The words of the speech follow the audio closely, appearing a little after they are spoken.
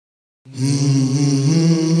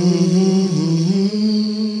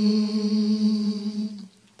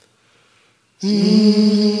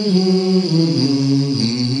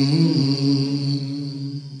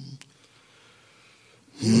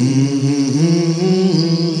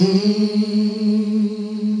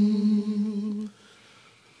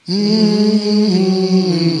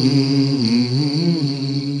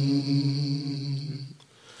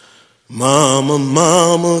Mama,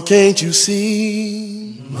 mama, can't you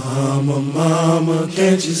see? Mama, mama,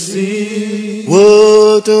 can't you see?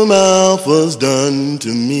 What the Alpha's done to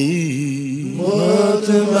me? What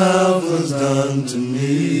the Alpha's done to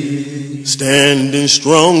me? Standing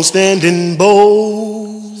strong, standing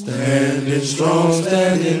bold. Standing strong,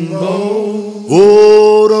 standing bold.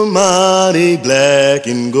 Oh, the mighty black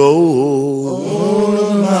and gold. Oh,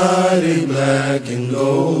 the mighty black and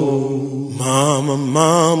gold. Mama,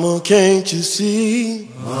 mama, can't you see?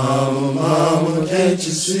 Mama, mama, can't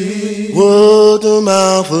you see? What the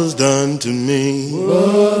Alpha's done to me?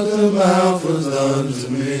 What the Alpha's done to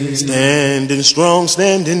me? Standing strong,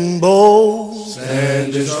 standing bold.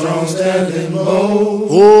 Standing strong, standing bold.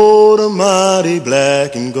 Oh, the mighty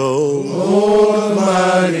black and gold. Oh, the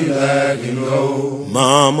mighty black and gold.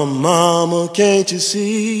 Mama, mama, can't you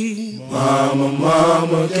see? Mama,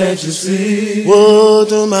 mama, can't you see? What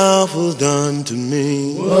the Alpha's done to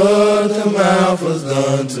me? What the Alpha's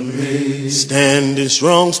done to me? Standing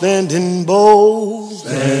strong, standing bold.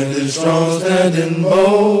 Standing strong, standing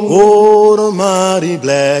bold. Oh, the mighty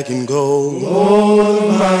black and gold. Oh, the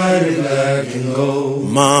mighty black and gold.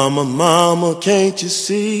 Mama, mama, can't you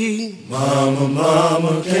see? Mama,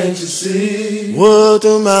 mama, can't you see? What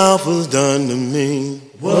the Alpha's done to me?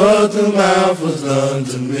 What the Alpha's done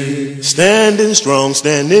to me? Standing strong,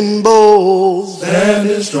 standing bold.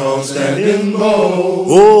 Standing strong, standing bold.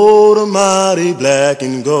 Oh, the mighty black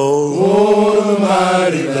and gold. Oh, the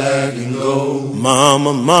mighty black and gold.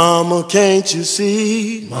 Mama, mama, can't you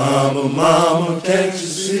see? Mama, mama, can't you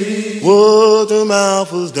see? What the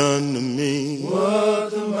Alpha's done to me?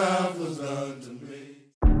 What the Alpha's done to me?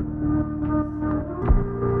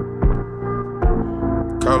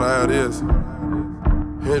 Call it how it is.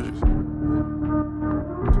 Hendrix.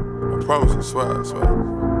 I promise you, swear, I swear.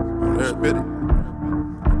 I'm there, spit it.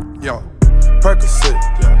 Yo, Percocet,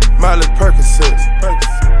 Miley Percocet,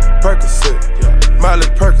 Percocet, Miley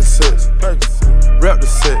Percocet, rep the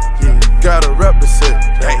set, gotta rep the set,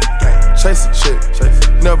 chase a chick,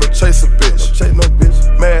 never chase a bitch, chase no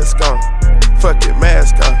bitch, mask on, fuck it,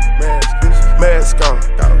 mask on, mask on,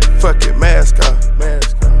 fuck it, mask on,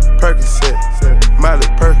 Percocet, Miley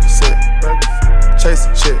Percocet, chase a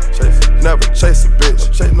chick, never chase a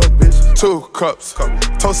bitch, chase no bitch. 2 cups,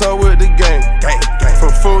 toast out with the game,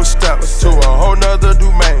 from food stamps to a whole nother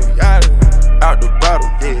domain. Out the bottom,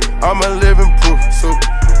 I'm a living proof,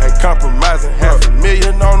 ain't compromising,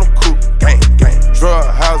 $500,000 on the coupe. Drug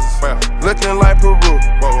houses, looking like Peru.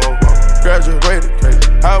 Graduated,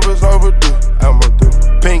 I was overdue.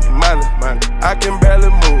 Pink money, I can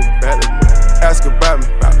barely move. Ask about me,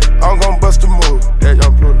 I'm gon' bust a move.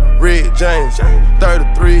 Red James,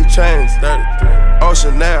 33 chains,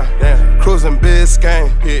 Ocean now, cruising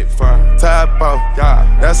Biscayne, top off,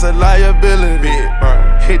 that's a liability.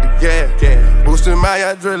 Hit the gas, boosting my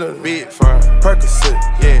adrenaline. Percocet,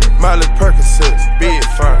 Miley Percocet,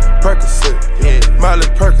 Percocet, Miley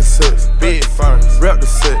Percocet, rep the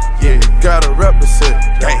set, gotta rep the set.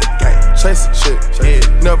 Chase a chick,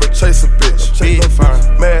 never chase a bitch.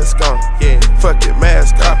 Mask on, fuck it,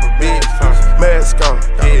 mask on. Mask on,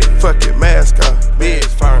 fuck it, mask on.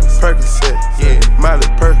 Percocet, Miley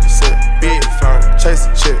Percocet, chase a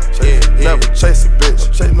chick, never chase a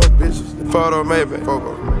bitch. Chase no bitches. Photo maybe,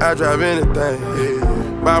 I drive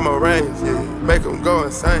anything. Buy my rings, make them go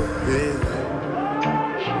insane.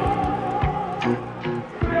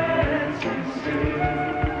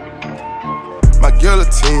 My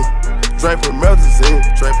guillotine, drink promethazine,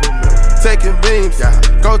 taking beams,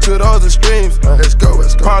 go to those extremes. Let's go.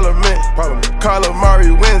 Parliament,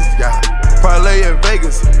 calamari wins, parlay in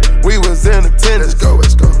Vegas, we was in attendance.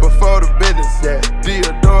 Let's go. Before the business,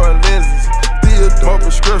 Deodora lenses, more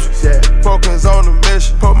prescriptions, focus on the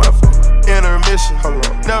mission. Put my intermission,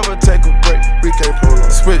 never take a break, we can't prolong.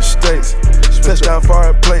 Switch states, touchdown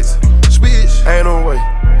foreign plates, ain't no way,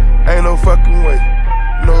 ain't no fucking way.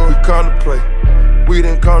 No, we come to play, we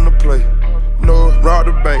didn't come to play. No, rob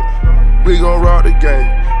the bank, we gon' rob the game.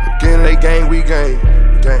 Again, they gang, we gang,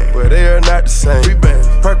 but they are not the same. We bang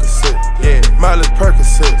Percocet, Miley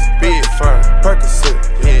Percocet, Percocet,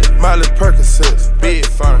 Miley Percocet,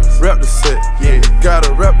 rep the set,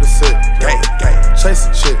 gotta rep the set. Chase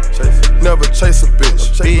a chick, never chase a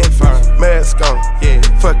bitch. Mask on,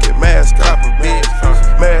 fuck it, mask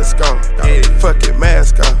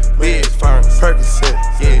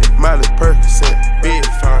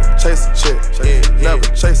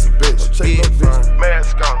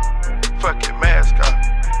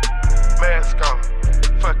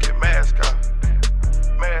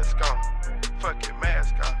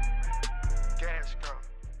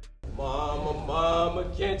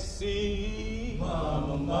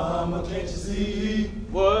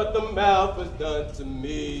done to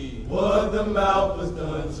me. What the mouth has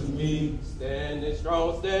done to me. Standing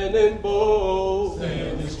strong, standing bold.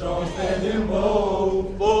 Standing strong, standing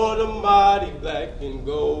bold. For the mighty black and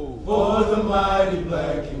gold. For the mighty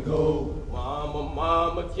black and gold. Mama,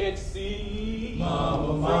 mama, can't you see?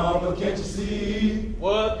 Mama, mama, can't you see?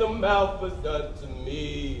 What the mouth has done to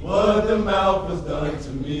me. What the mouth has done to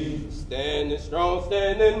me. Standing strong,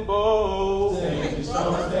 standing bold. Standing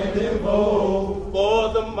strong, standing bold.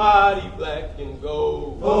 For the mighty black and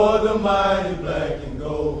gold. For the mighty black and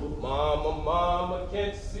gold. Mama, mama,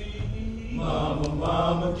 can't you see? Mama,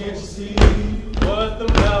 mama, can't you see? What the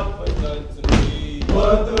mouth has done to me.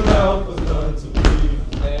 What the mouth has done to me.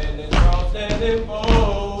 Standing strong, standing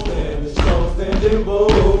bold. Standing strong, standing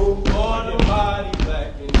bold. For the mighty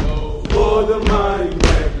black and gold. For the mighty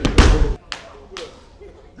black and gold.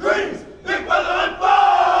 Greetings, big brother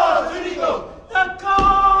unfolds. Here he goes. The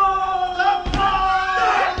call, the call,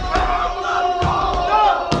 the call.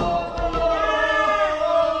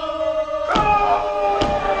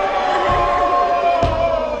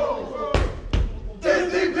 This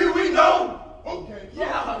DP we know. Okay.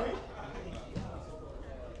 Yeah.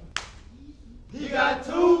 He got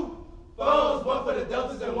 2 phones, one for the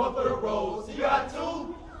Deltas and one for the Rolls. He got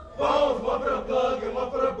 2 phones, one for the plug and one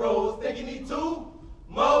for the bros. Think he need 2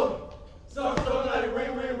 more. Some jumping at it,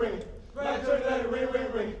 ring, ring, ring. Right jumping at it, ring,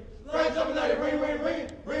 ring, ring. Right jumping at it, ring, ring, ring.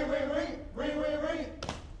 Ring, ring, ring. Ring, ring, ring.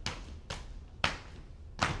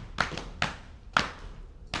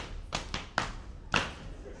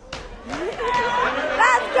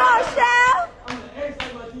 Let's go, Shell! I'm the ace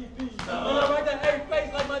like my DP. I'm right that ace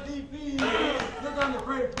face like my DP. Look on the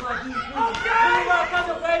break for my DP. Look on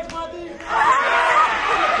the face for my DP.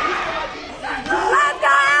 Let's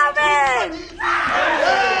go, Alvin! Hey,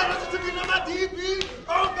 let's just get my DP.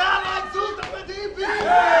 Oh, God, like Zeus, that's my DP.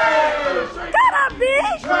 Get up, B!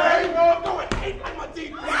 Trey, no, I'm going 8 like my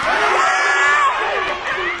DP.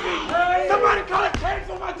 Somebody call it K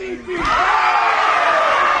for my DP.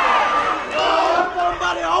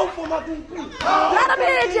 Somebody hold for my DP. Let him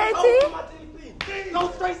hear it, JT. Go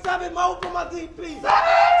straight 7 more for my DP.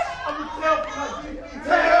 I'm in jail for my DP.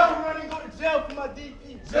 Jail. I'm ready to go to jail for my DP.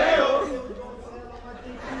 Jail.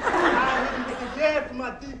 I'm ready to get to jail for my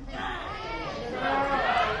DP.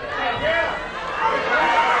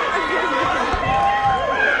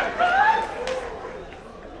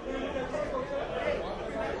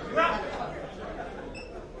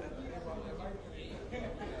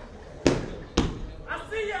 I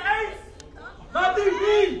see your ace. My DP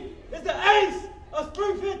is the ace of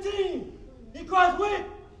Spring 15. He crossed with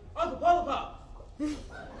Uncle Polo Pop.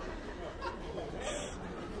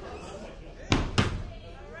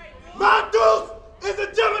 My deuce is a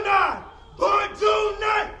Gemini, born June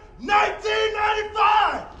 9th,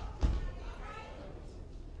 1995.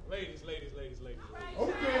 Ladies.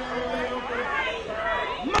 Okay.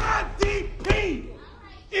 My DP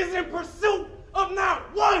is in pursuit of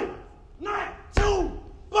not 1, not 2,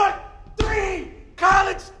 but 3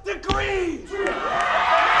 college degrees.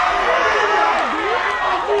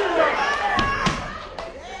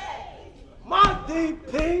 My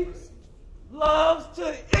DP loves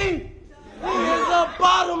to eat. He is a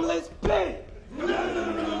bottomless pit.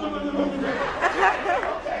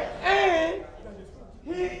 And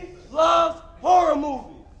he loves horror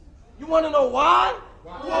movies. You want to know why?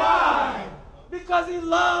 Why? Because he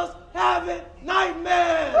loves having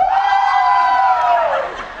nightmares.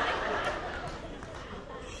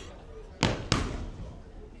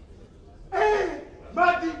 And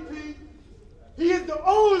my DP, he is the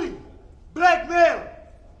only black male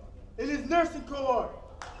in his nursing cohort.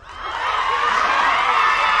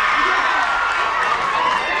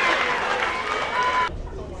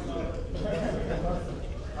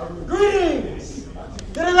 Greetings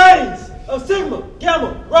to the ladies of Sigma,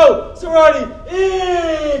 Gamma, Rho, Sorority,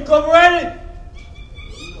 Incorporated.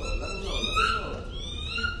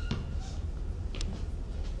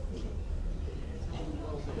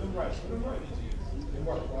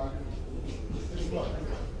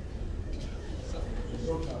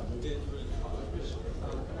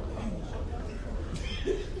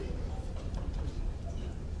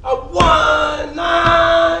 A 1,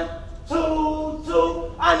 9, 2,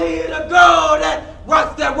 2. I need a girl that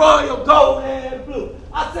rocks that royal gold and blue.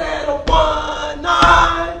 I said a 1,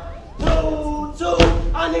 9, 2, 2.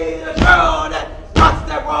 I need a girl that rocks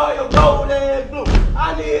that royal gold and blue.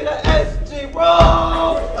 I need a SG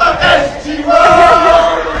roll. A SG roll.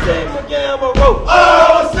 Oh, a Sigma Gamma Rho. Oh,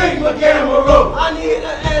 a Sigma Gamma Rho. I need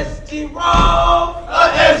a SG roll. A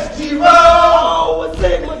SG roll. Oh, a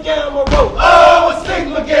Sigma Gamma Rho. Oh, a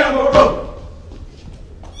Sigma Gamma Rho.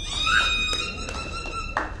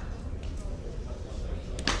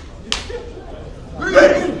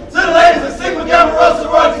 Greetings to the ladies of Sigma Gamma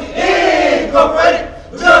Sorority Incorporated.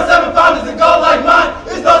 With your 7 founders and goals like mine,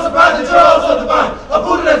 it's no surprise that you're also divine. A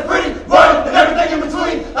Buddha that's pretty, royal, and everything in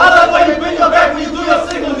between. I love the way you bend your back when you do your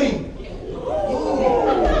Sigma lean.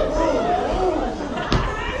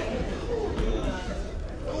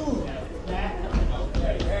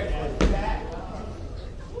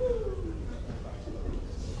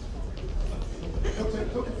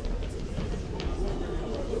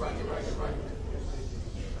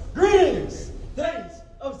 Greetings, ladies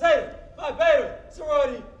of Zeta Phi Beta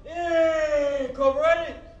Sorority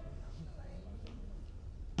Incorporated.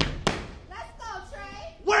 Let's go,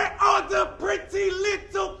 Trey. Where are the pretty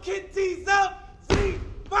little kitties of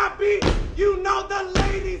C5B? You know the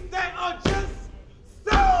ladies that are just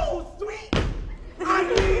so sweet. I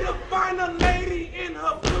need to find a lady in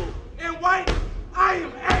her blue and white. I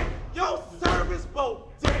am at your service both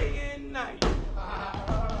day and night.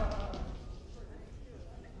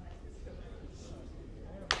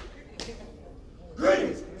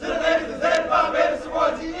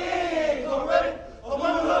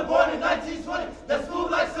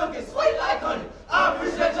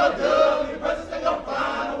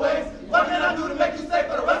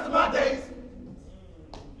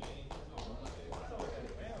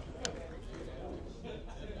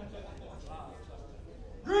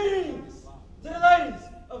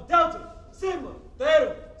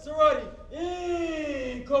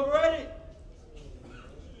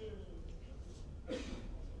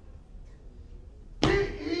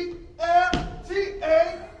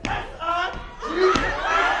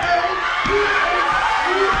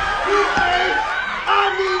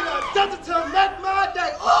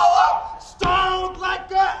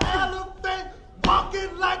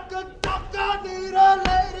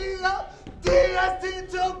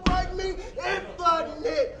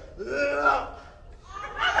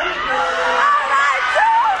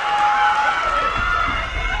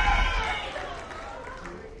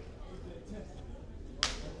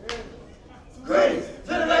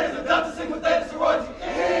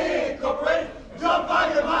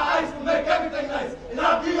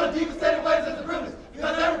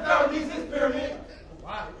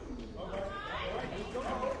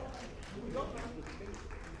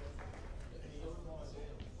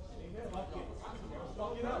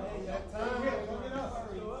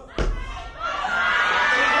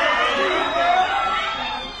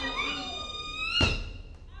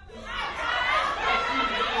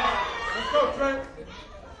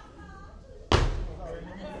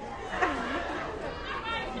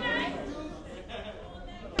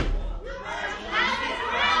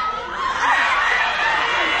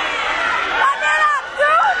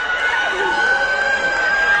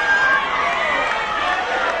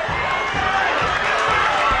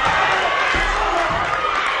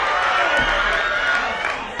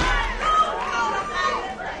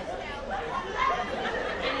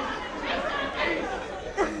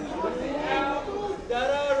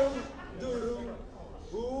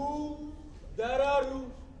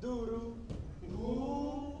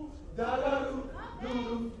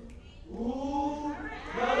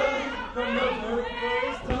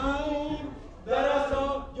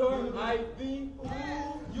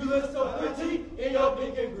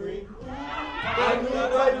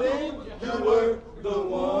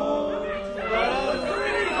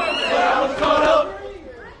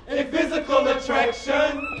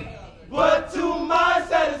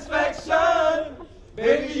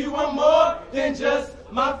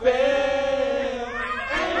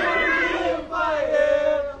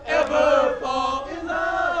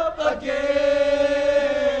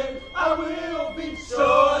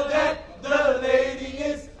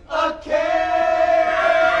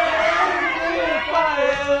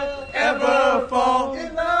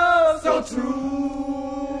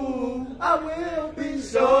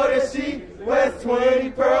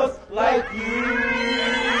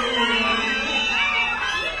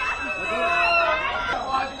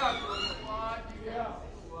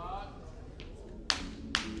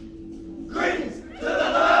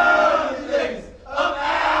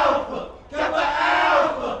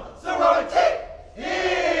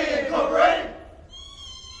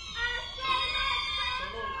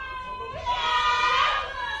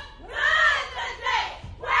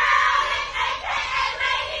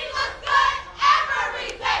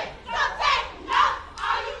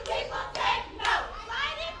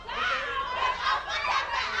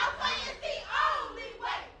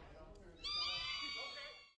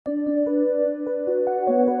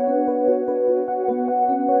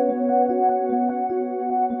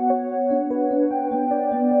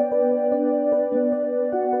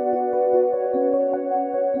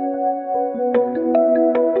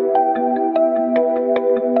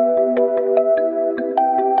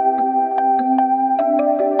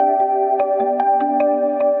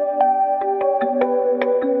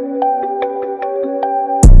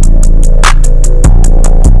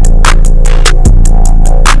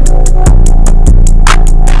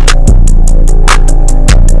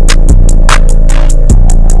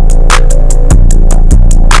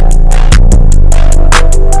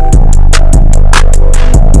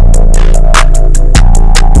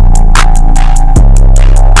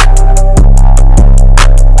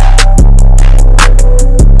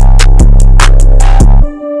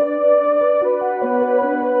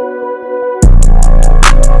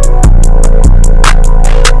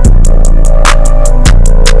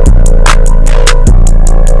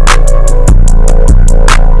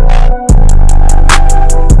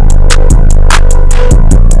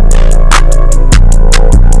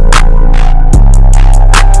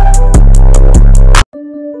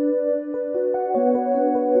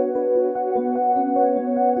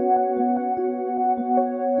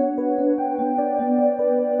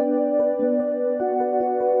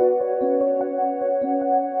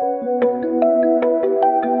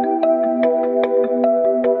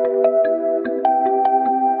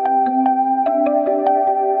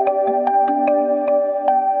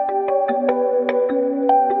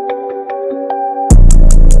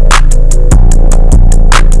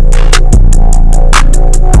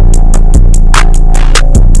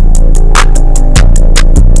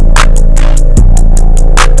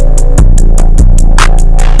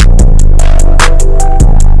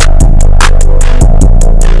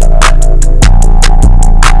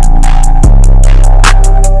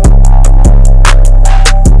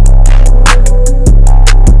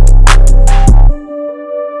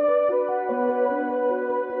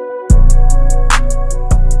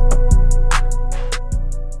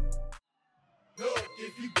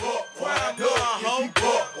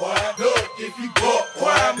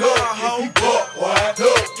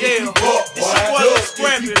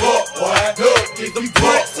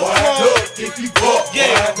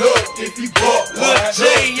 Lil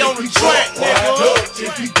J on the track, nigga.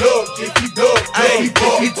 Hey,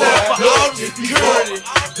 it's time for all the security.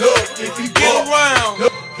 Get around.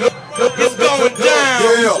 It's going down.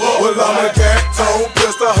 Yeah, well I'm a cat-toe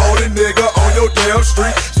pistol holding nigga on your damn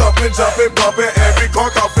street. Stomping, jumping, bumping, every car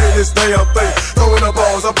off in this damn thing. Throwing the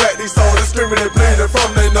balls up at these soldiers, screaming and bleeding from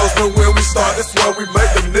their nose. But when we start, this where we make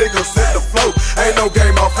them niggas hit the flow. Ain't no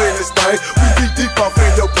game off in this thing. We be deep off in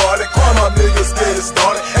your body. Call my niggas get it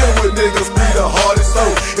started. And with niggas be the hardest. So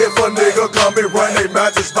if a nigga come and run they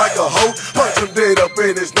matches like a hoe, punch him dead up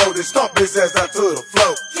in his nose and stomp his ass out to the